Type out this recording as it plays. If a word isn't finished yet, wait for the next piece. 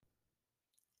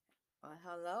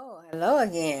Hello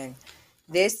again.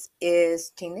 This is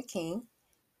Tina King,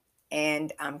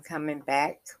 and I'm coming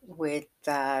back with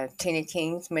Tina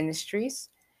King's Ministries.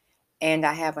 And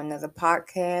I have another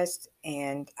podcast,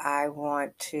 and I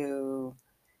want to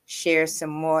share some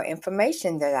more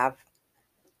information that I've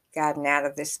gotten out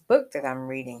of this book that I'm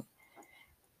reading.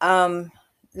 Um,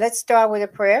 let's start with a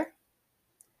prayer.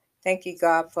 Thank you,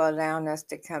 God, for allowing us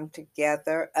to come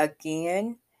together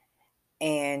again.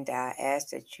 And I ask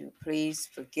that you please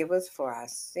forgive us for our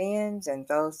sins and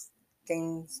those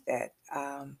things that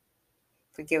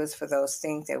forgive us for those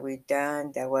things that we've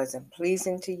done that wasn't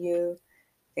pleasing to you,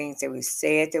 things that we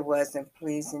said that wasn't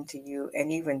pleasing to you,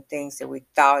 and even things that we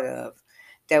thought of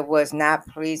that was not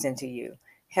pleasing to you.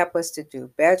 Help us to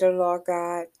do better, Lord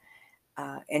God.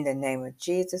 In the name of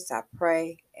Jesus, I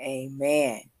pray.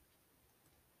 Amen.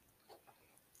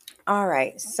 All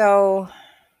right. So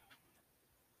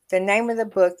the name of the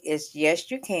book is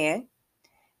Yes, You Can,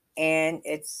 and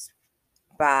it's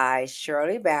by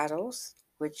Shirley Battles,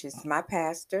 which is my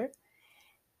pastor.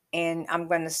 And I'm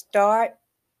going to start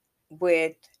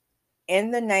with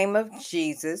In the name of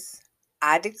Jesus,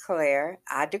 I declare,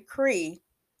 I decree,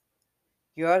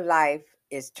 your life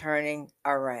is turning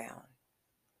around.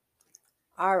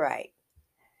 All right.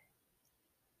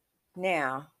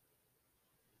 Now,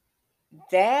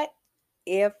 that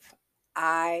if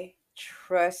I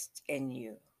trust in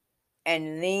you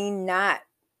and lean not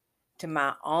to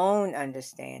my own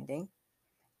understanding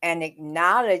and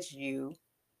acknowledge you,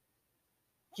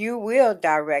 you will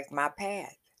direct my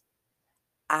path.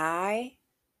 I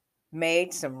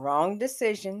made some wrong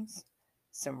decisions,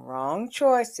 some wrong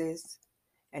choices,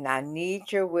 and I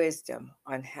need your wisdom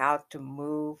on how to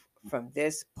move from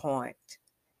this point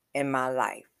in my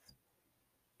life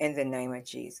in the name of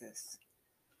Jesus.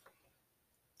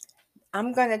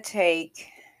 I'm going to take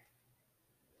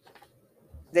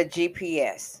the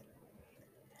GPS.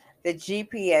 The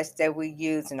GPS that we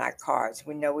use in our cars.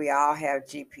 We know we all have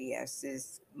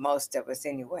GPSs, most of us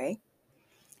anyway.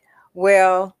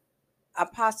 Well,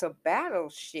 Apostle Battle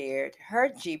shared her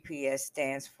GPS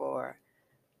stands for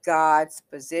God's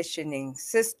Positioning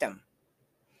System.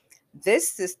 This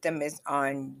system is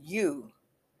on you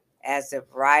as of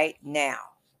right now.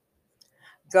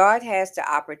 God has the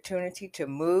opportunity to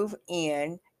move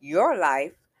in your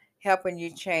life, helping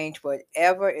you change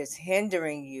whatever is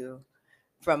hindering you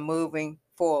from moving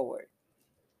forward.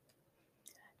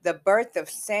 The birth of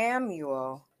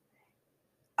Samuel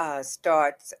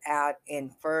starts out in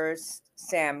First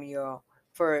Samuel,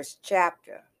 first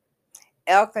chapter.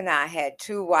 Elkanah had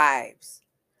two wives.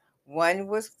 One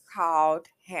was called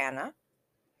Hannah,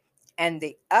 and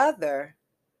the other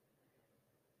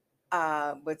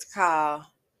was called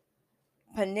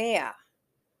Peninnah.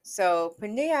 So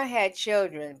Peninnah had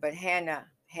children, but Hannah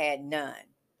had none.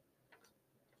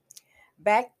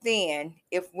 Back then,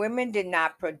 if women did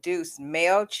not produce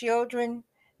male children,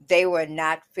 they were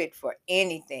not fit for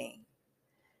anything.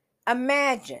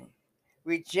 Imagine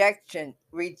rejection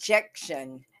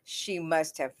she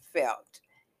must have felt.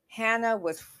 Hannah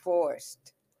was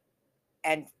forced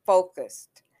and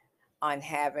focused on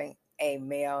having a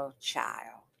male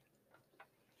child.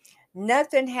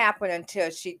 Nothing happened until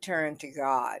she turned to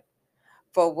God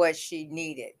for what she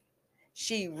needed.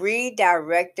 She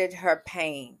redirected her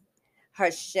pain,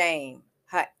 her shame,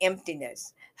 her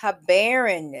emptiness, her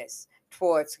barrenness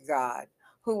towards God,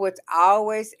 who was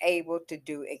always able to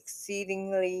do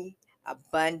exceedingly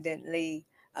abundantly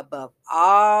above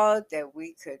all that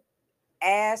we could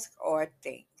ask or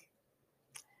think.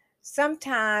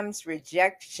 Sometimes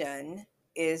rejection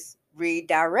is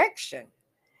redirection.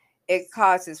 It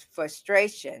causes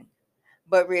frustration,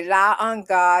 but rely on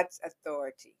God's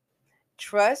authority.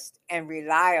 Trust and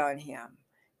rely on Him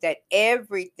that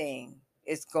everything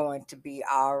is going to be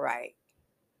all right.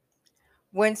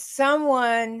 When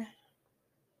someone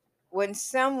when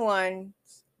someone's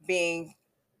being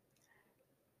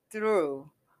through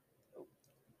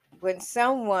when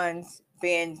someone's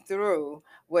been through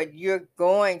what you're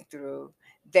going through,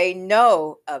 they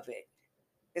know of it.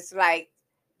 It's like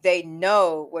they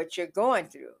know what you're going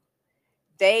through.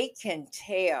 They can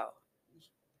tell.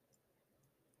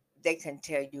 They can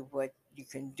tell you what you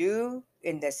can do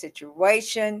in the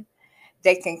situation.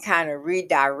 They can kind of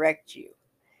redirect you.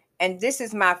 And this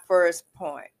is my first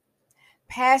point.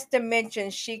 Pastor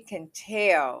mentioned she can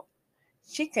tell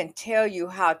you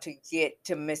how to get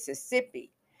to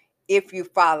Mississippi. If you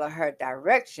follow her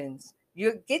directions,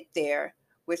 you'll get there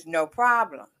with no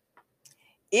problem.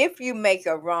 If you make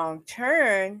a wrong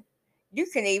turn, you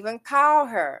can even call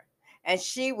her and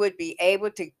she would be able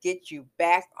to get you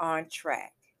back on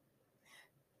track.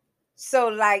 So,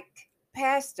 like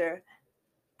Pastor,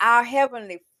 Our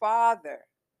Heavenly Father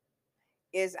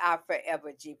is our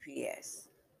forever GPS.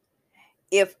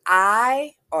 If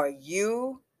I or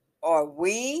you or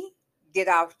we get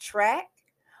off track,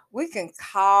 we can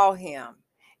call him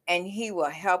and he will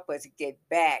help us get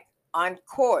back on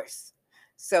course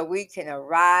so we can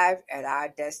arrive at our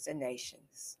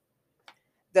destinations.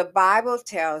 The Bible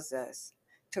tells us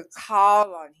to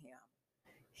call on him.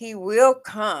 He will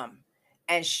come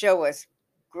and show us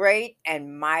great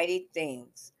and mighty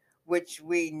things which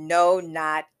we know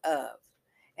not of.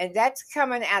 And that's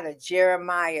coming out of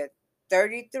Jeremiah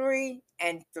 33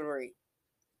 and 3.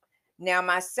 Now,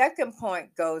 my second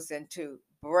point goes into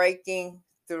breaking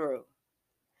through.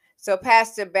 So,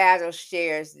 Pastor Battle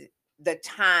shares the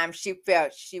time she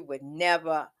felt she would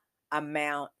never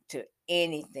amount to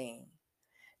anything.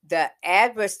 The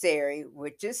adversary,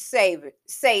 which is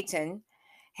Satan,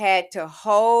 had to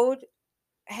hold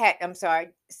had I'm sorry,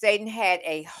 Satan had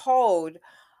a hold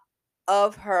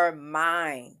of her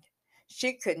mind.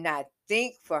 She could not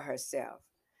think for herself.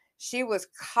 She was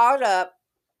caught up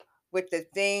with the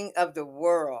thing of the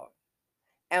world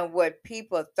and what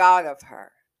people thought of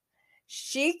her.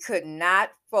 She could not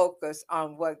focus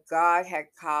on what God had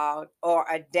called or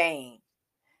ordained.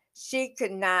 She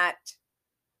could not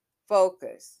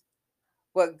focus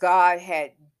what God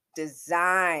had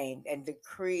designed and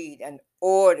decreed and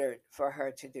ordered for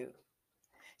her to do.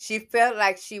 She felt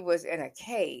like she was in a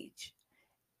cage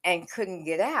and couldn't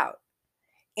get out.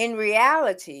 In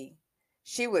reality,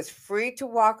 she was free to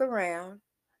walk around,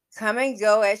 come and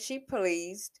go as she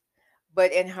pleased,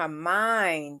 but in her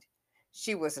mind,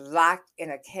 she was locked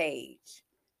in a cage,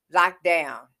 locked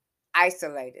down,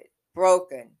 isolated,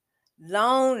 broken,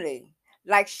 lonely,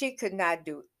 like she could not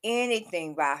do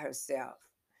anything by herself.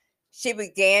 She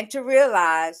began to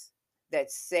realize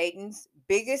that Satan's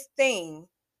biggest thing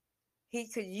he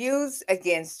could use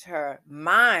against her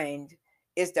mind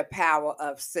is the power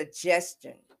of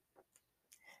suggestion.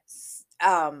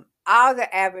 All the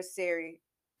adversary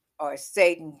or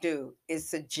Satan do is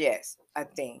suggest a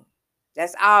thing.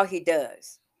 That's all he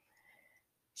does.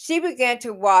 She began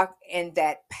to walk in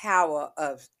that power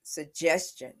of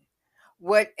suggestion.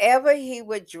 Whatever he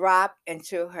would drop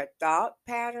into her thought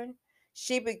pattern,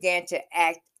 she began to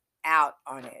act out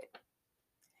on it.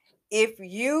 If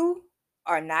you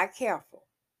are not careful,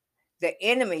 the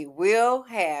enemy will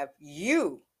have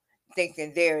you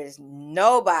thinking there is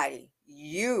nobody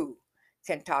you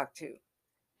can talk to.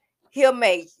 He'll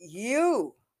make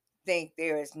you think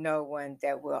there is no one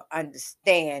that will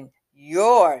understand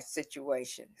your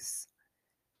situations.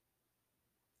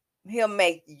 He'll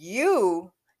make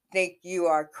you think you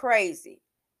are crazy.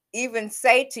 Even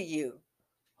say to you,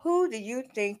 who do you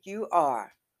think you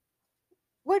are?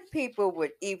 What people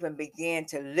would even begin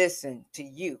to listen to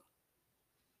you?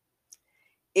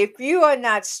 If you are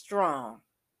not strong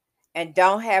and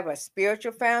don't have a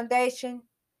spiritual foundation,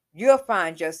 you'll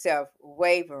find yourself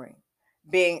wavering,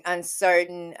 being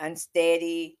uncertain,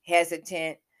 unsteady,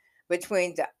 hesitant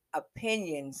between the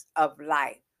opinions of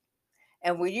life.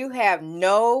 And when you have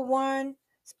no one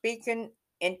speaking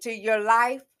into your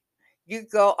life, you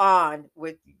go on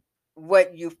with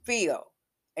what you feel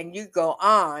and you go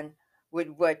on with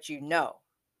what you know.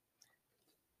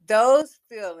 Those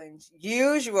feelings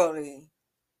usually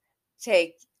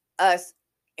take us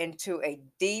into a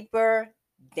deeper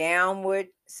downward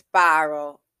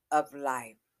spiral of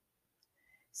life,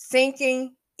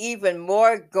 sinking even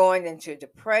more, going into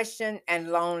depression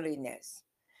and loneliness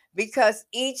because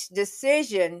each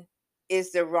decision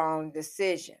is the wrong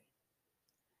decision.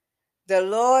 The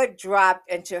Lord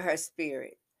dropped into her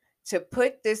spirit to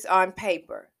put this on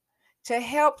paper, to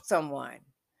help someone,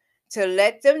 to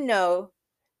let them know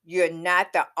you're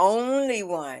not the only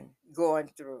one going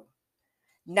through,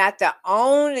 not the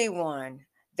only one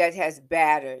that has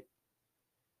battered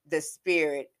the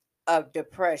spirit of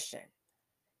depression,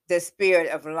 the spirit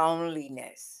of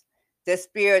loneliness, the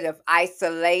spirit of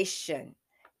isolation,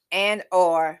 and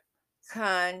or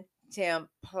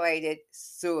contemplated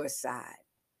suicide.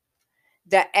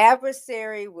 The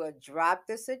adversary will drop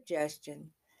the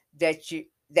suggestion that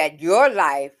your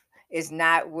life is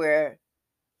not where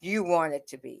you want it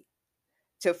to be,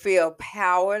 to feel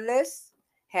powerless,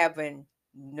 having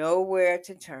nowhere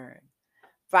to turn,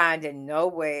 finding no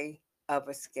way of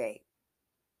escape.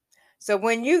 So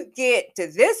when you get to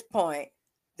this point,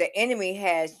 the enemy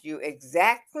has you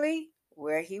exactly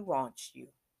where he wants you.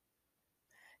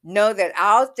 Know that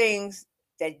all things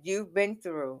that you've been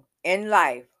through in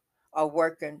life are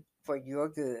working for your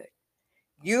good.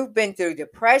 You've been through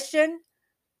depression,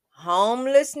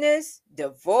 homelessness,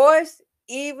 divorce,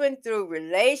 even through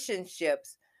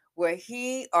relationships where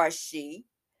he or she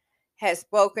has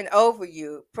spoken over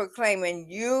you, proclaiming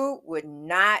you would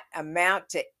not amount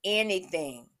to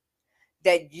anything,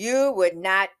 that you would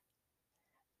not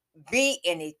be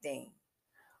anything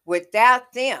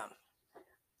without them,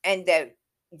 and that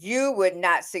you would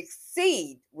not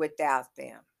succeed without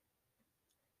them.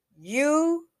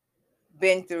 You've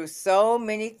been through so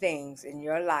many things in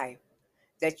your life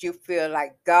that you feel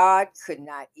like God could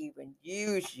not even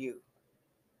use you.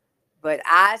 But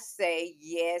I say,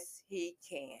 yes, He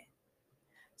can.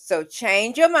 So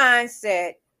change your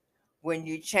mindset. When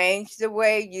you change the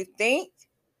way you think,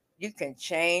 you can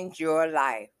change your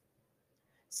life.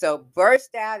 So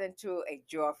burst out into a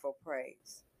joyful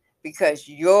praise because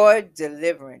your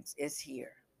deliverance is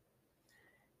here.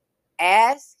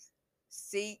 Ask,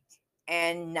 seek,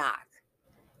 and knock.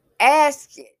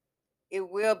 Ask it, it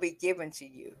will be given to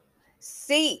you.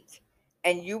 Seek,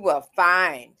 and you will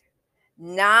find.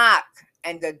 Knock,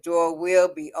 and the door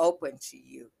will be open to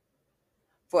you.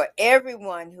 For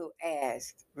everyone who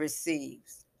asks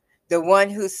receives. The one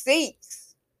who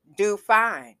seeks do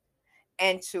find.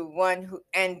 And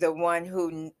the one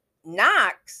who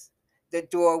knocks, the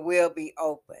door will be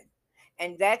open.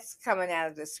 And that's coming out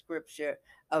of the scripture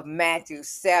of Matthew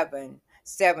 7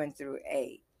 through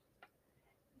 8.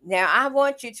 Now I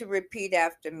want you to repeat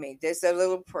after me. There's a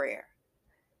little prayer.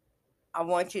 I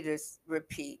want you to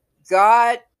repeat.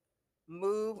 God,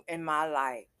 move in my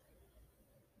life.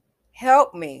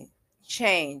 Help me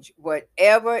change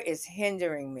whatever is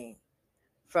hindering me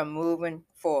from moving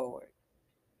forward.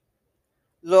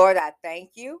 Lord, I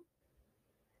thank you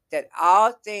that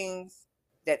all things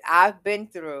that I've been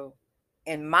through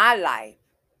in my life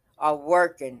are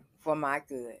working for my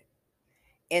good.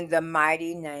 In the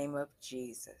mighty name of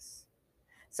Jesus.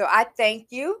 So I thank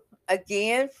you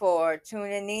again for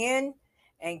tuning in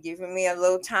and giving me a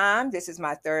little time. This is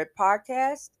my third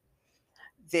podcast.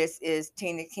 This is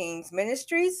Tina King's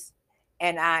Ministries,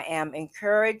 and I am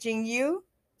encouraging you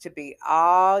to be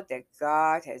all that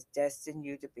God has destined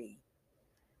you to be.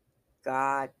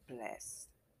 God bless.